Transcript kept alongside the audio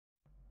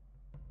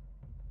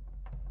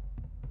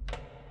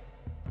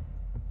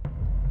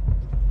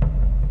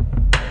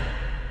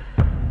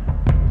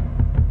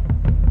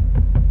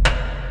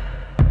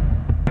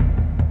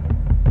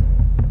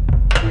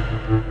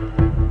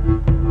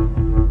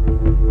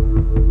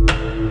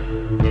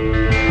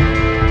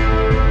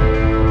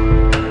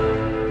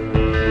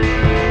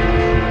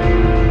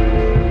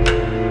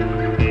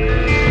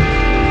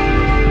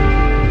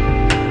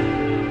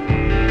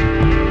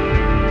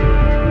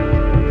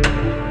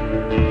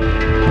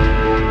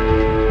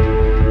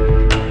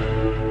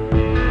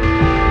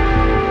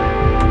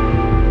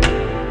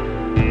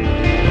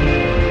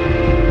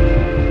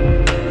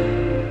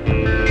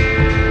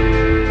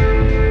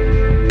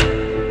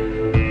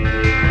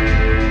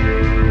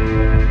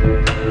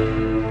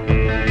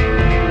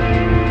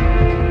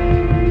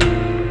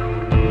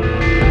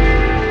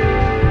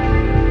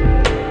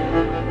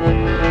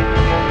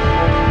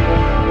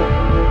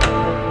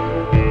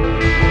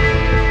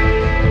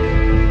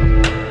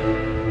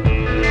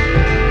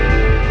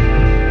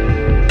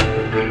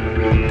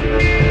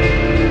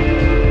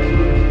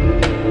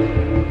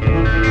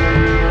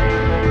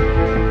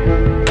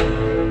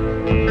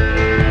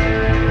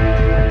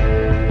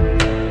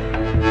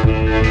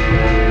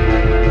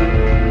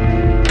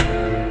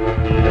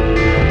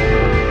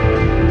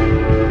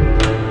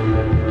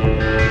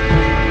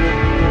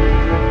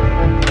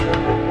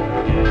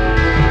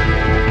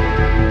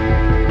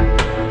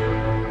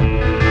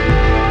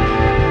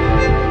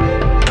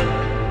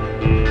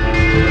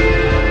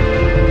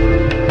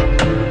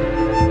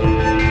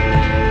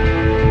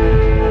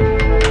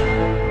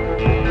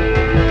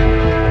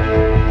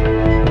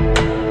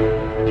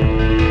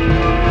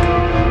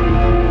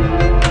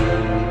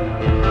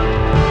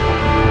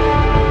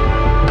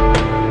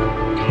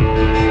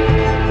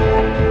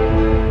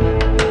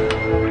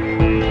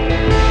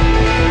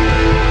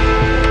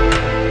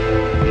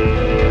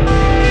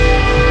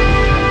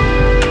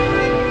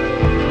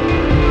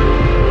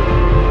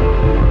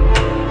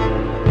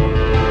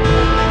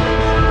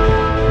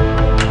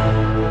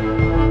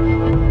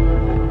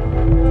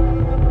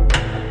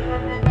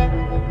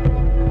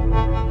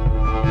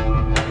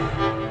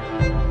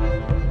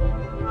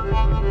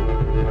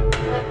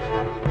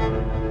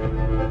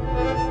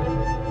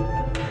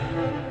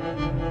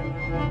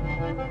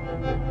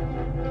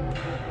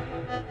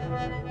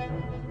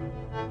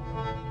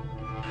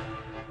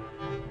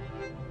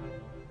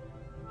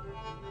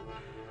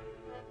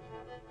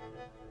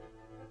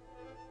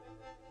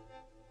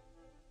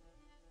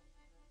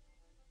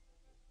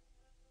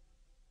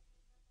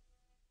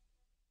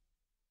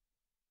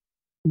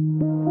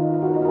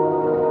Hello.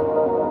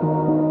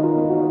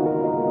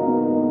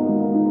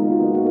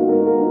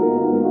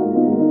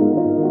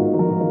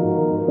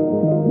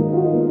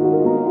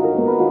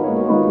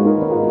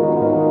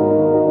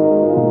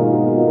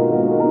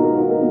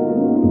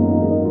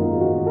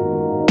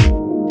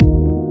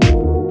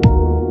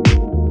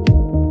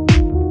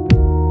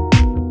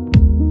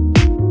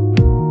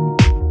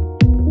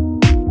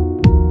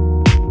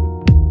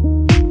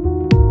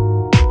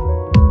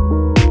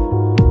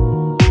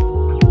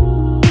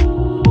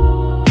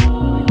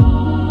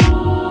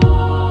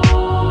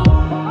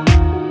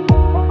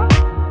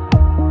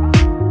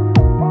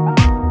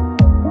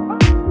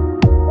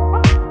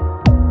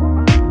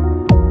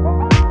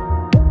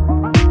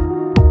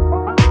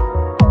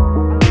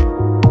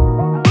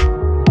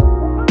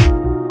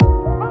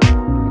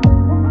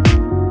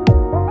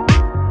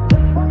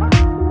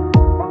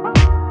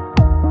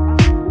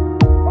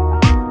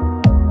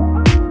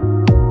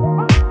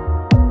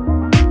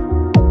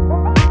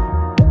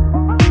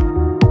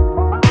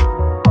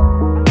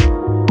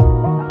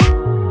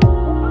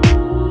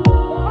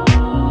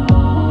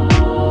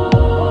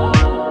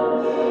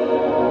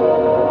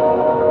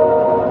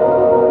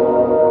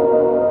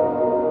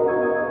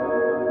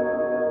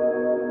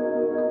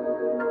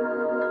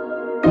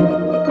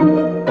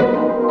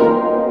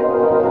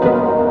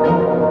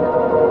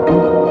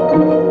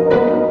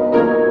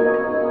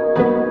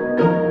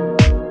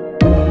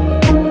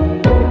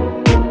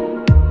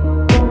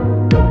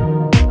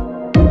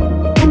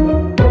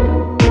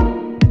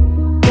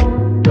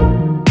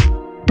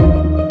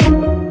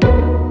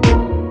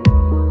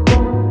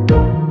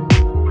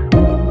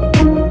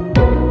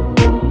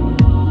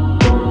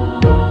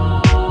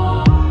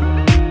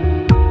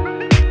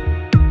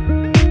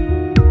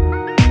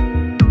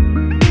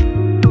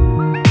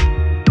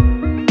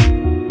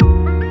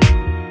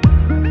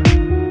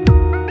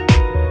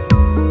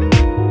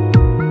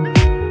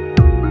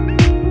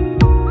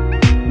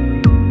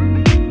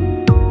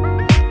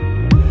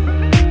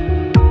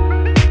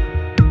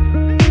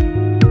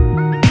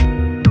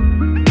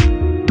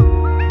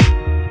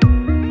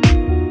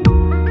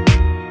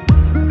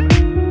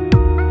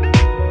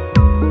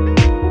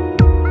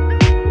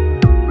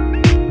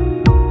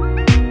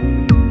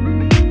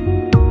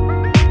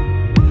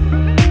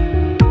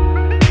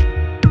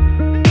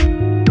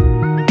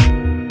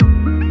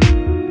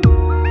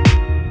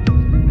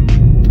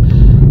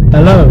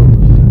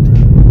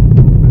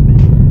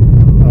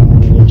 I'm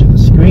on the edge of the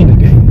screen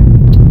again.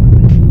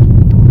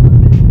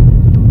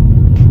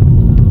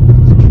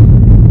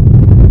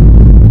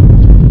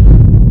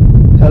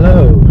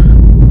 Hello.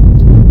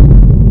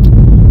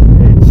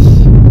 It's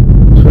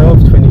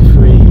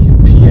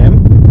 12:23 p.m.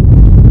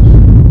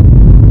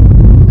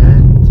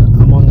 and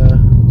I'm on a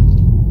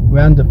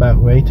roundabout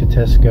way to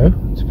Tesco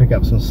to pick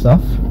up some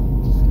stuff.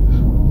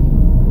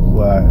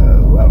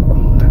 Well,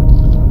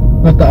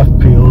 not that I've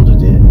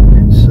pre-ordered it.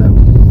 It's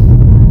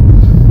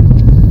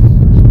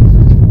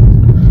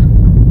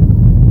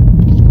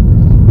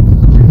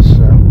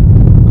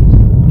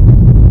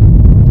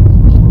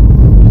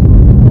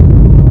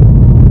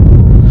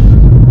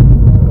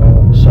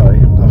sorry, I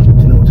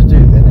didn't know what to do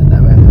then at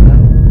that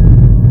roundabout.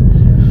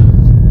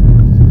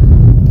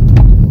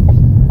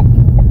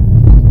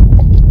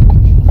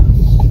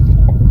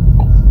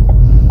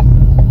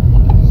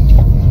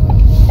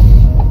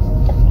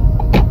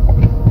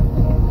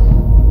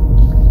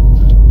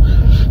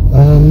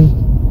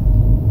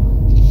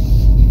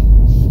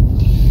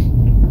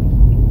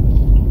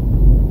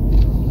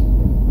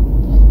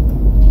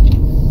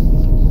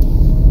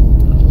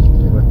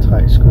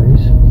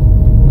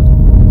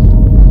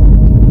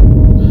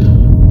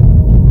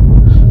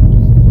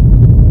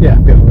 Yeah, a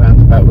bit of a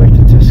roundabout way to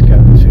Tesco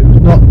too.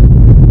 Not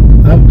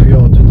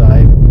pre-ordered,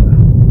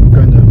 I'm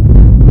going to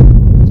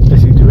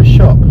basically do a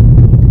shop and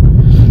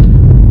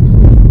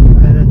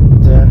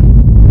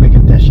make a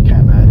dash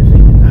cam out of it,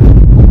 you know.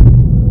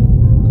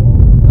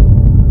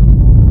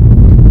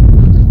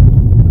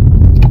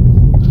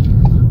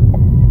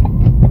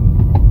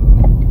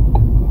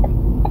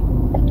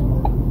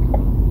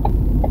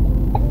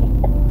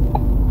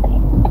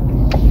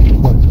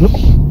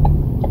 Oops,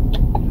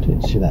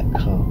 didn't see that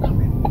car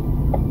coming.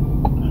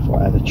 I thought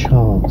I had a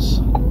chance.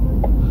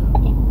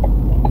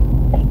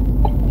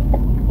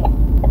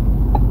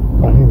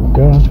 Right, here we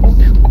go, I think.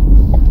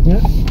 Yeah.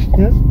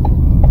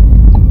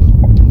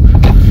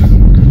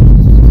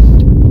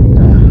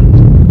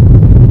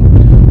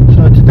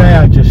 So today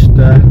I just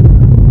had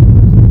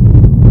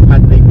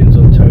baked beans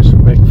on toast for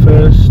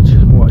breakfast,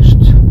 watched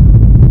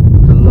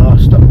the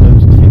last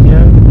uploaded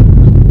video.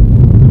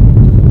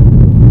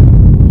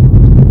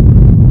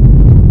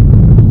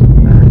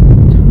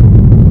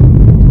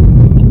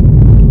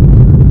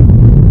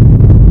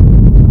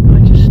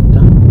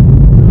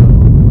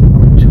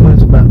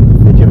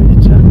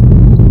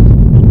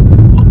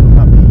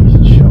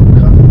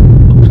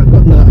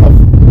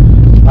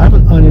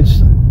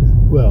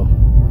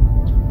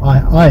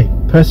 I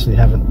personally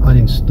haven't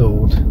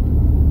uninstalled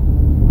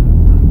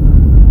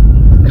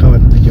the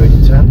current video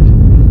editor.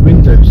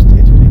 Windows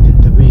did when it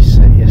did the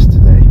reset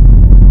yesterday.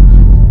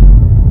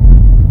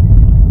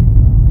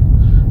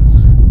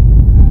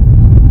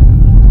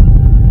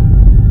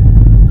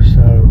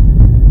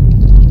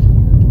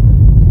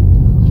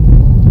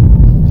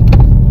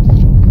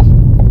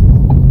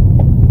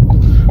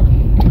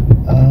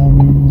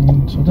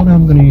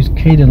 to use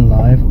Kden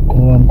Live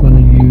or I'm going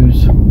to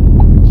use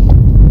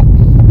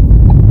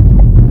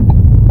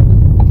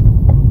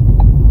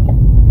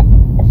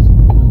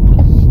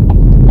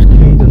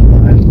Kden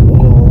Live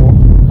or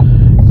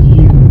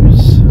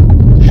use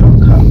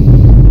Shocker.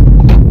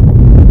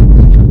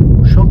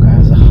 Shocker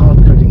has a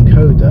hardcode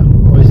encoder,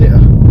 or is it a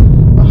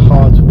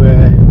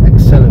hardware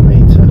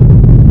accelerator?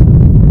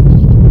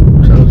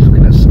 So I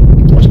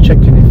was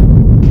checking if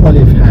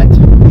Olive had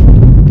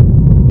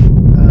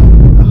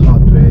a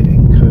hardware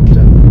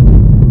encoder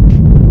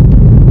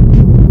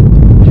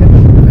came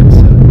with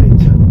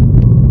Accelerator.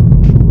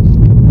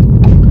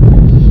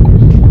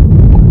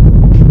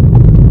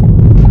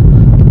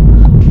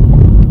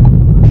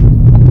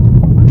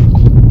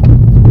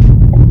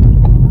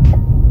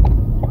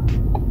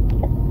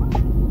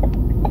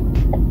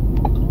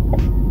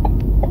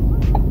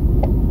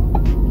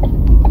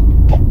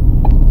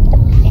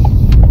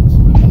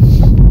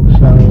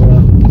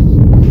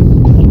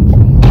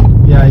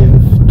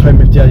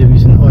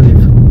 Using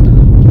Olive.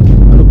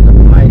 I looked at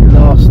my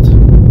last the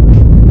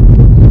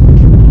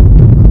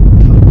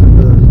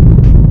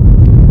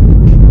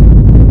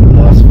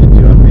last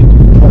video I made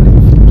with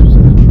Olive, which was a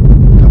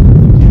couple of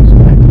videos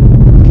back.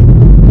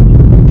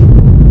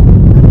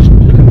 And just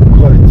look at the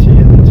quality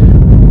and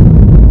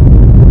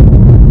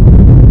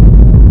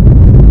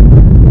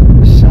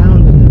the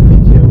sound and the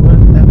video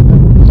weren't that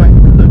quite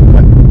good,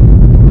 quite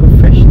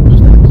professional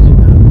standards, you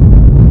know.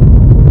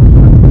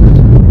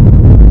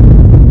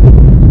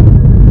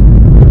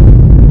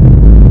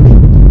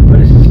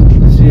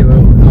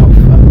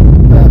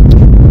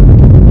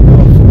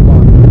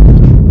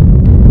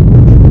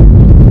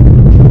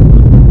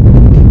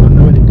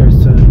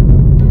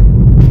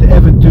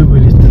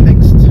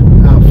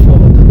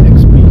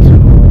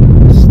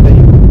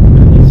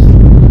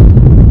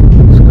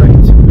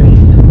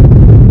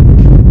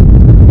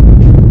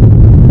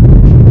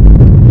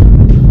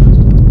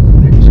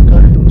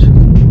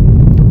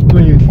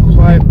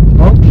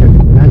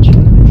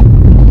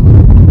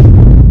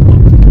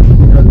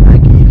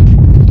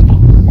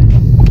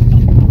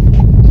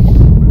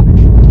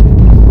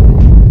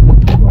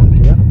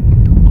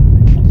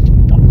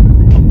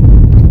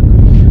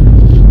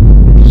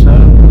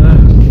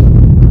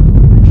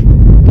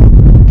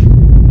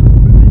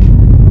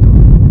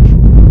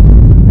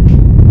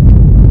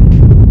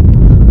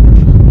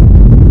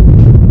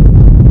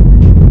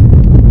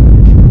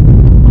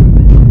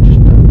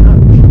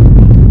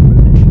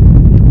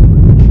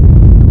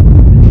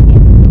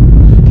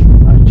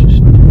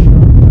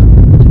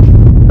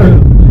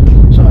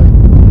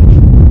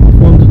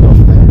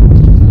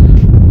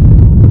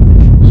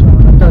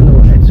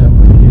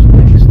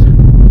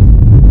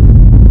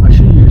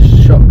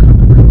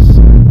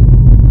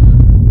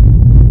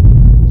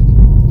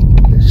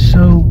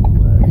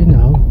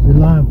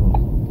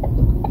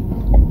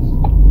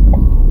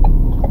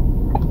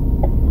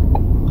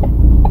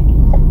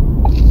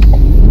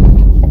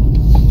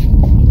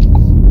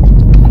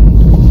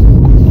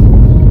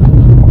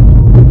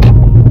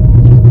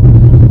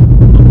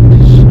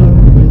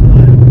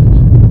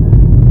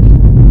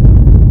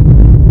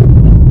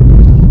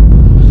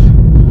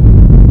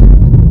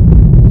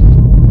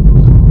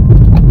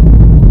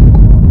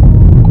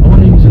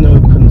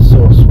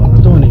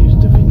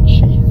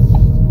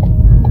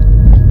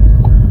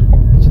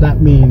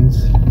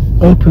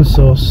 Open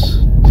source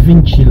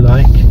DaVinci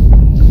like,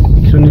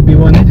 it can only be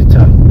one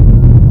editor.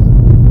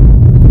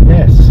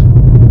 Yes,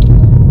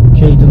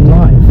 Kden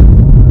Live.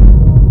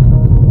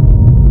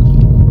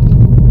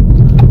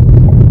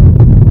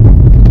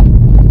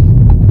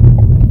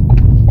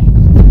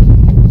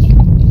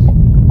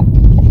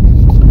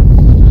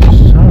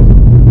 So,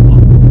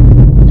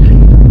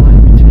 Kden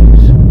Live it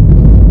is.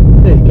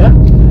 There you go.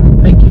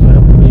 Thank you for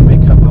helping me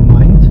make up my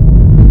mind.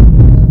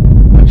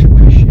 Much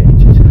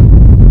appreciated.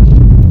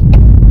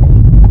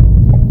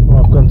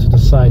 Gone to the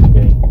side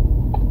again.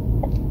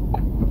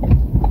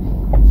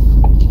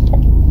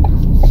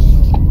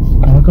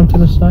 Have I gone to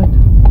the side?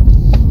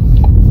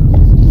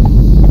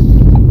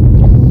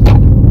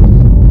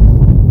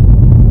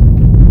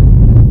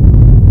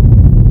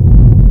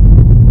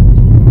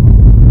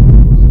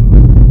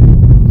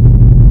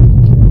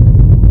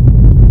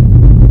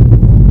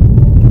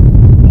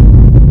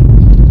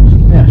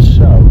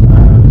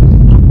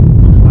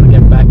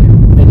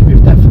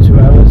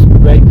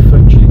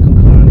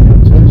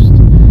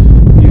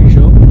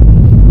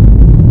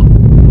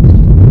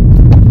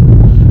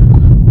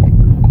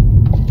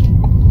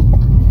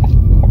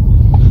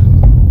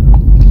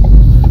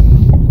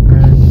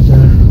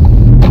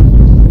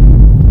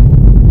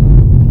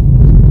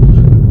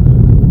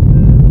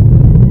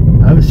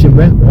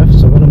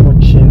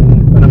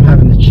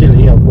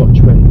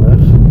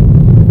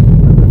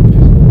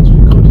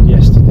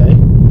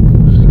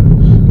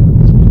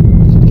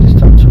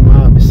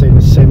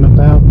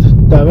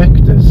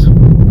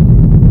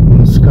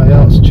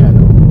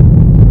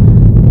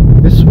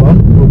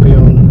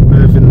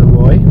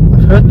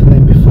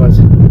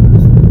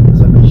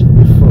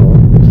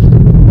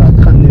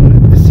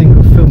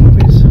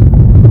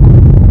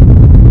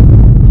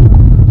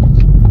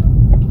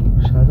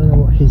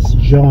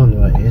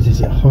 genre is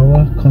it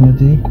horror,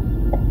 comedy,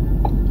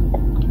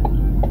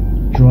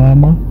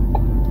 drama,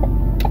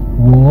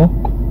 war,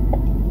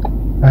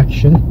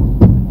 action?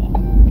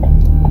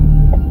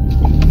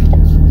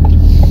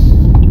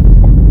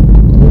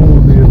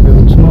 Will be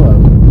revealed tomorrow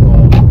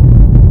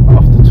or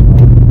after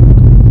tomorrow.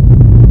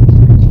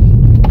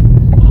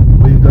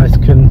 Or you guys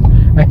can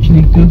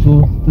actually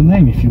Google the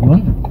name if you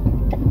want.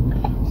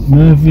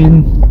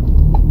 Mervyn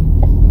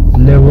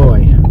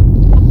Leroy.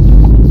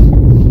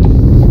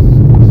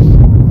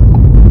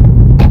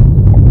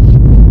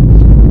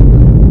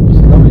 It's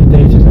a lovely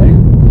day today.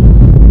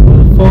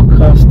 Well, the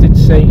forecast did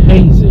say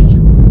hazy.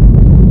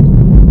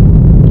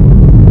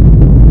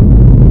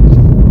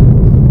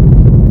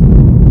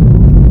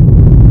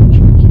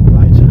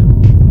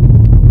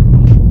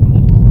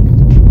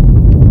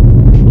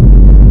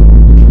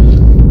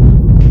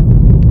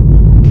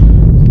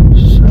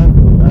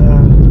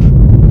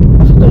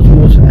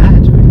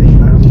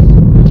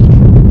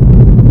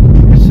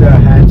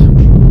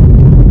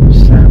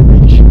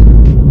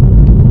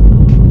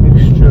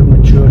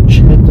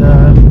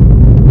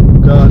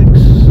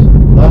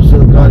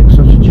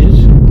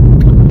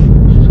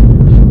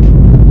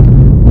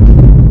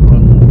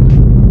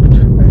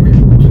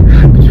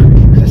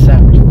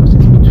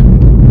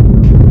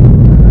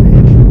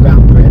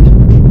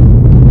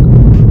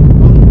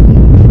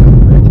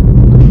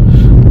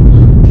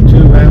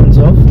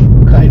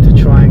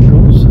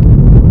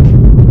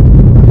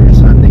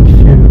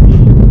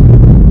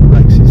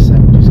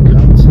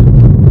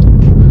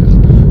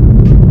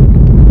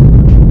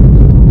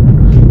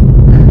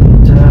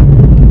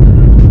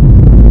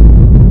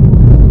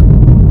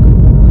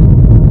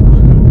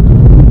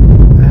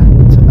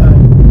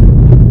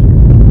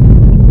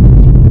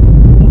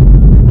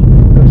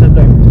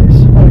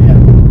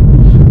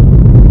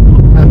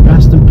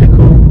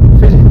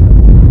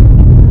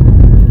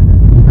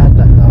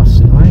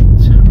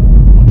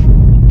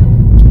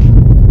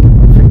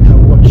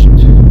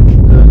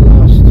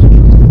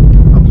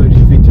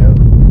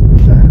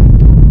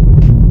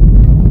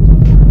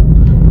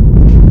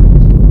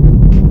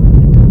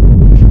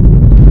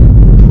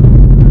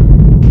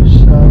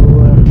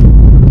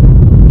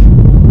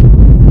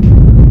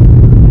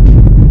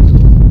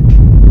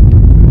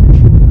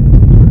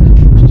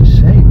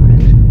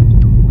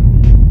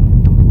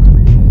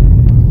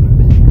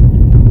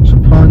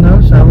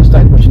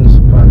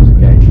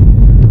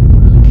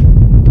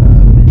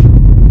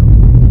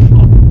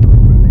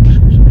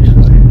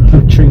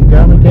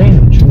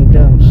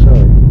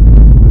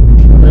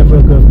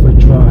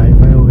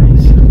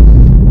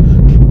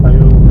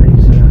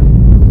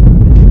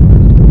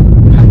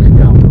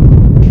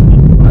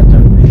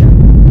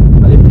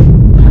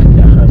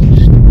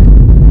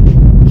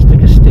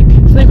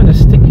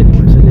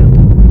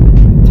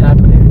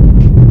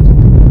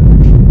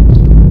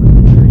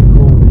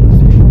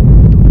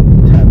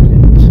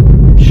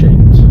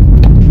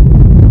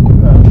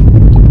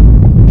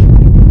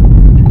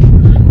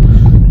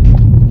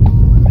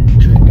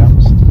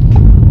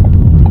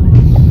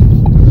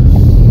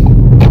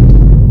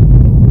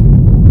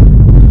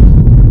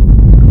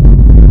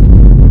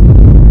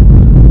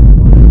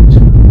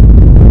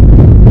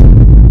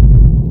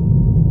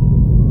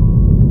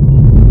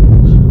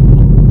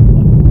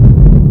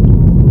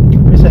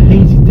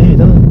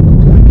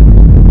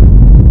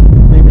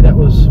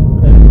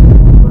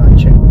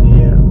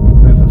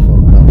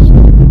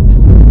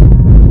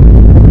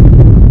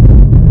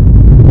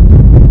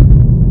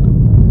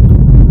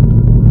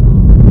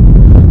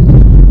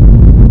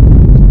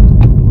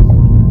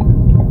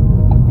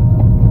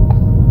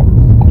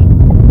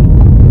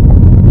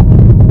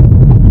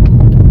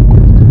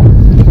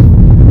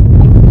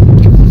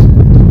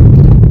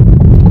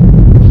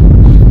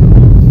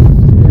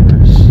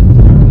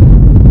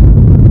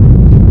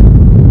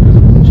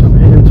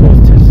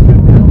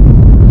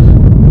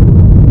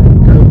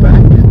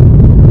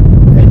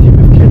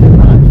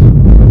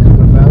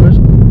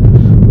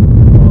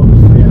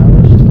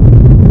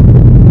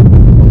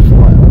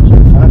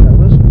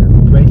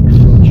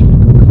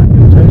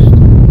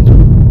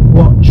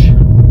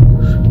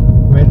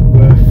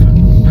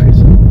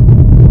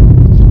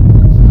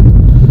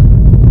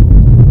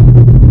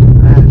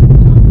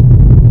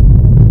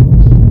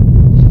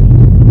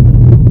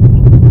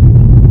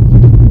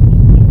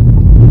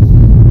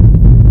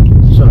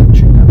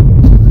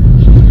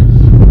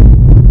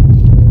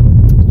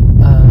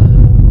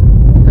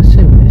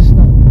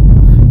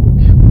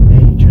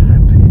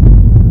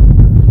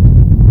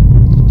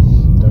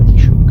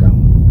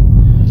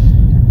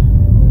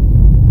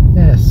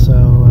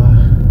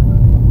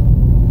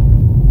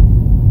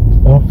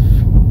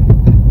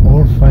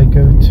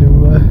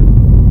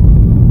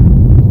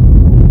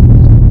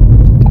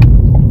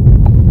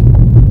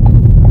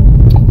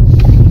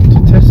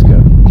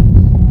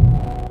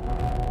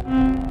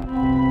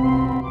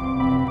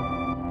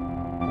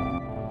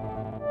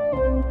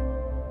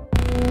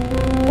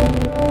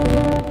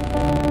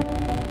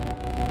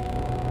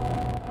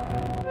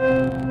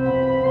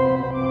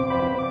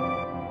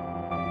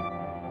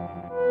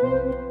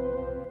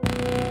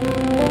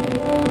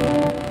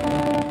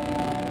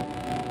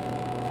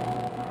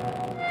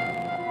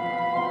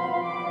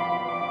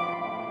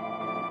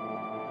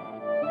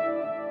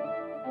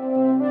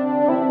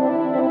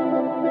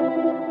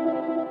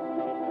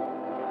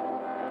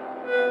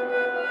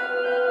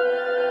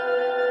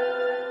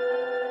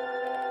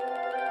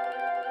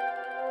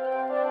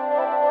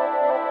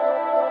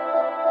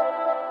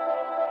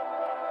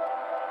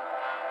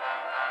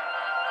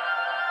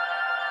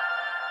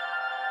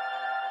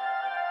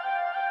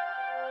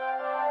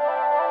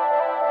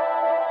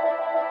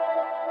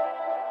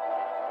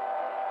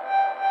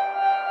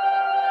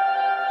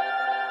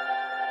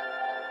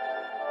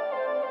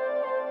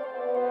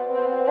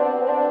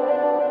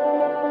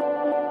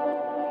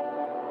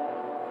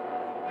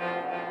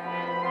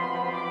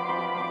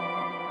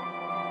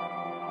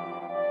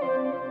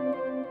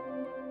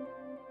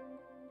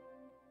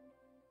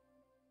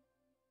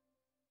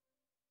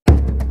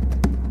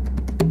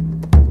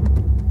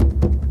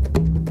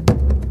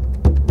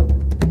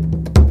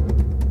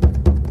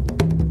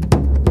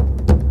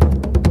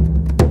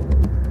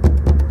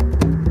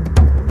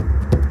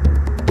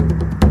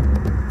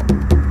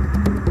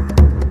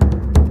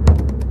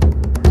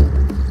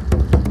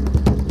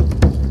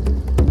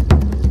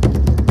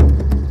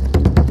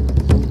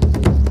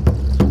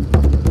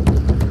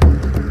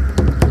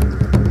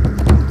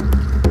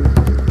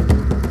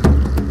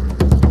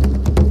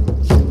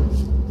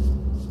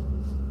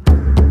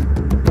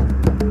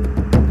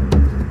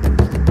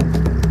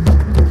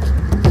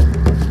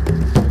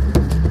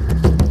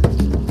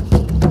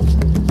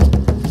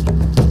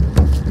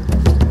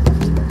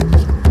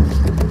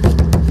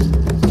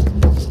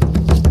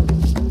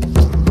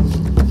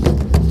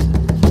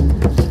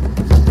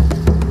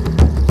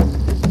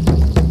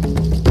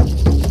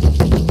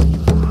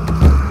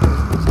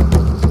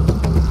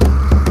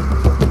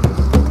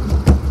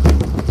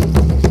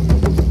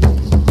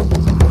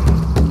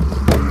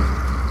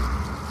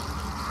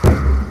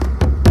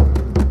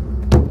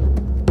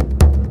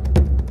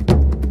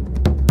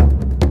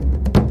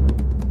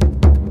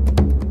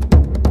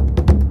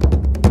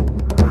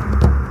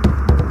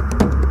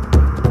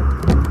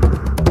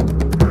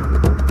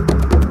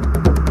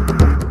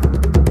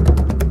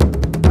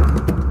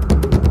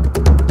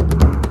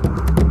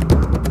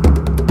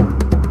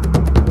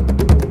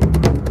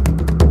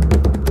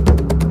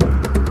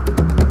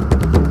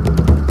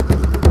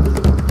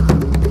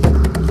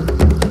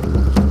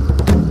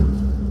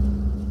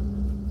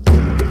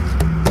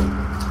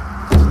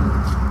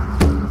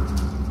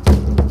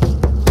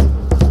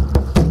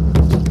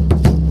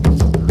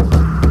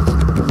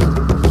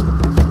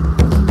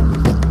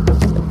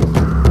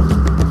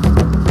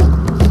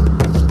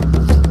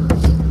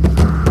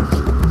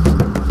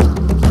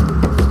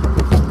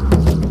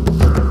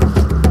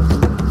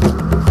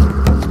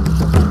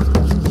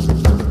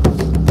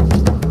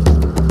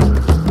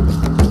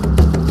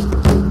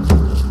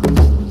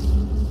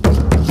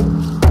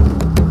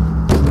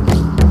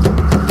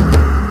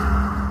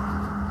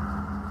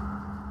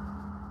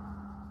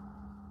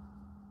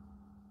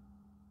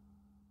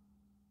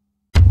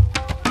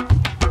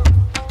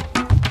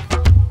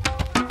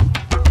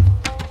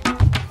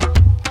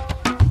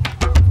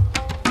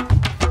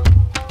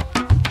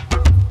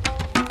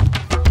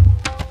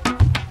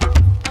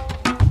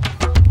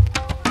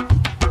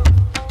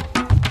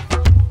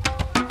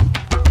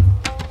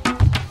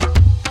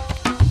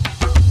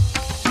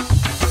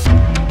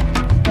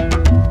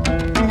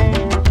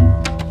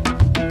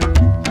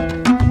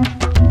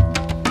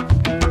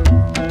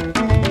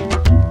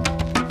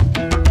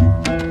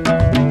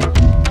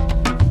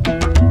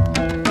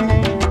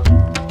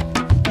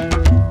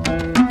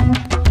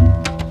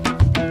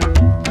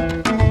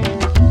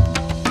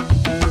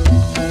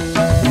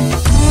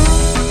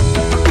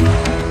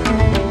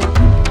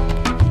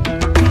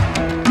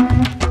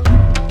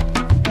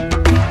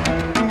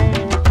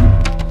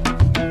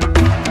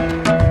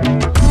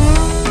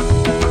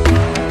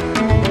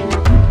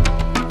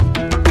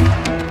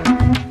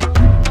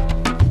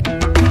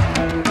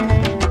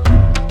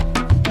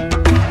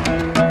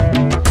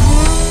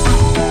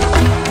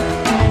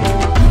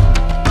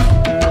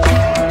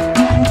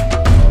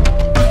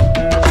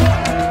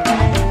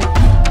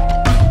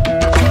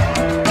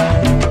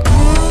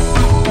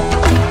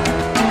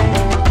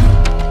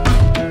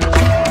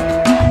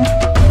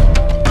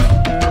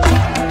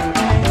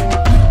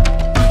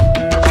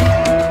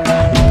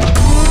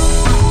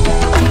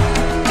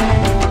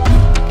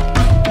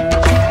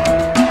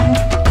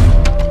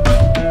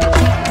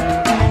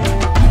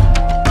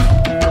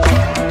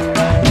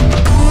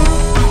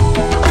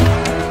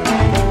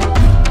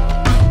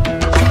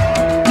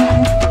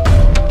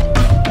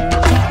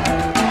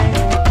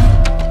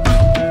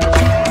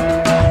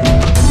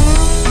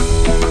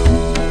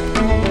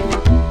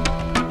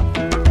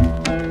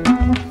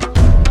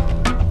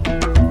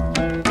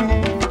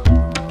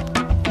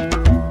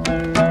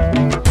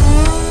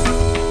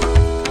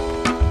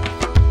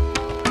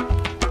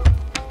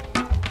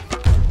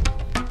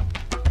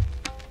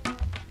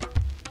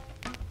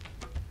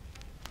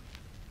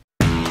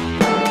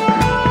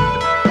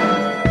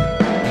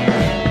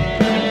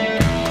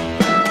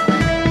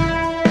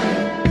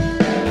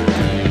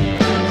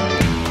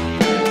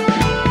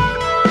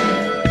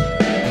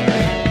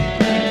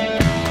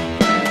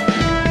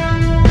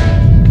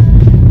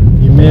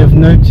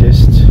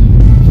 noticed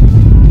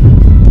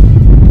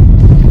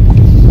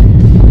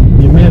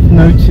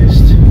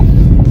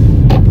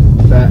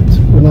that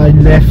when I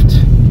left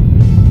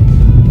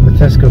the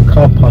Tesco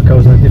car park, I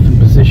was in a different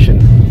position.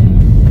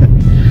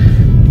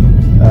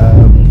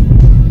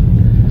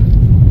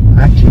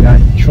 Actually, I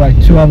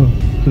tried two other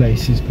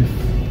places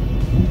before.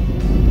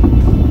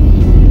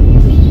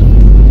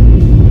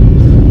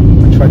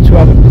 I tried two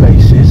other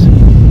places.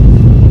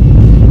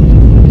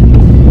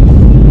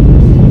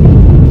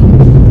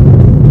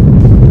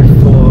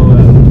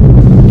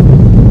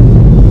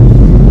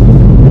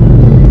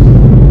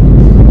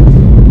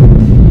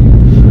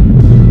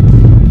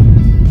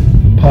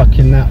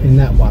 In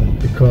that one,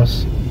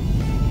 because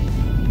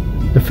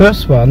the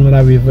first one, when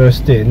I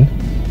reversed in,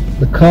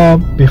 the car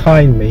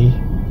behind me,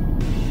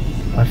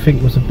 I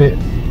think was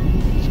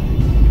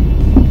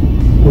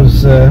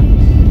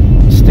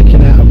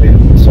sticking out a bit,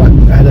 so I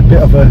had a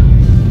bit of I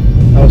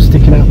was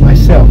sticking out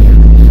myself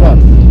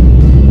front.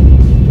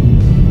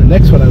 The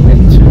next one I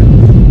went to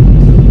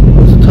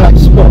was a tight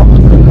spot. I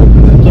couldn't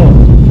open the door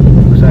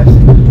because I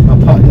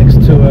parked next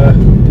to a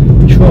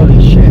trolley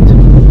shed.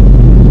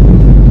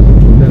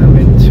 Then I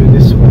went to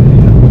this one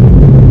here.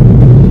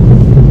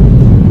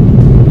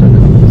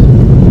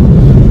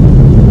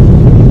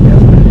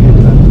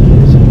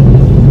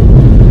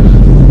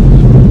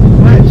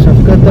 Right, so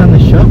I've got down the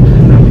shop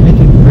and I'm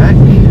heading back,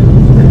 and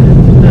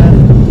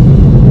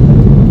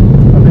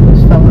I'm going to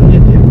start on it.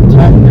 The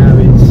time now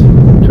is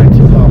 1:20,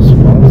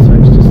 so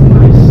it's just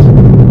nice.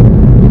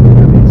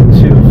 That means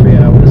 2 or 3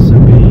 hours of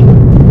me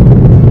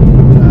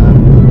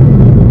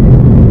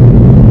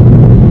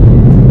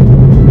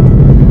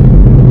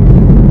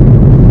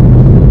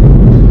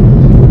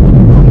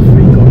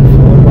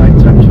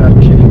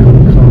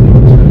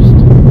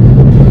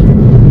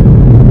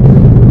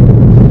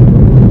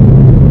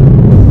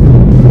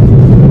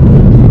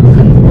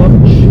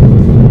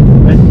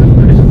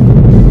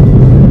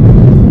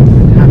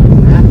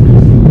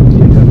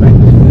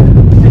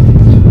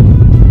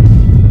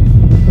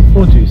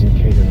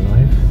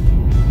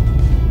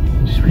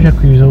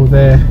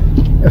their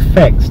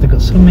effects. They've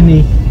got so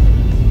many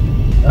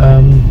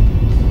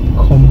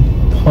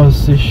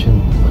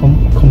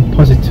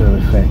compositor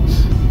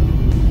effects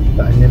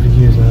that I never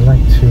use, and I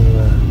like to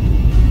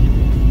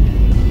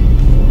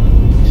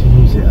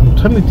use it. I'm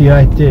toying with the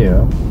idea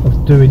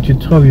of doing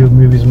tutorial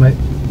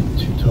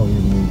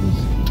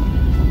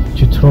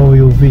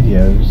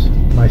videos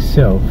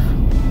myself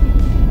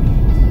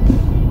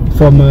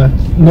from a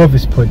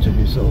novice point of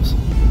view, sort of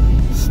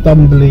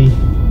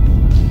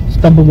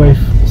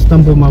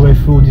stumble my way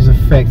through all these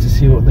effects to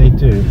see what they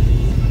do,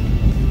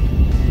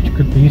 which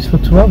could be useful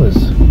to others.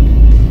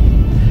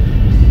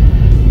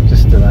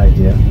 Just an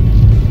idea.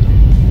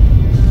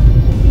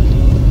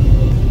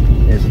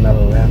 Here's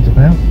another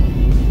roundabout.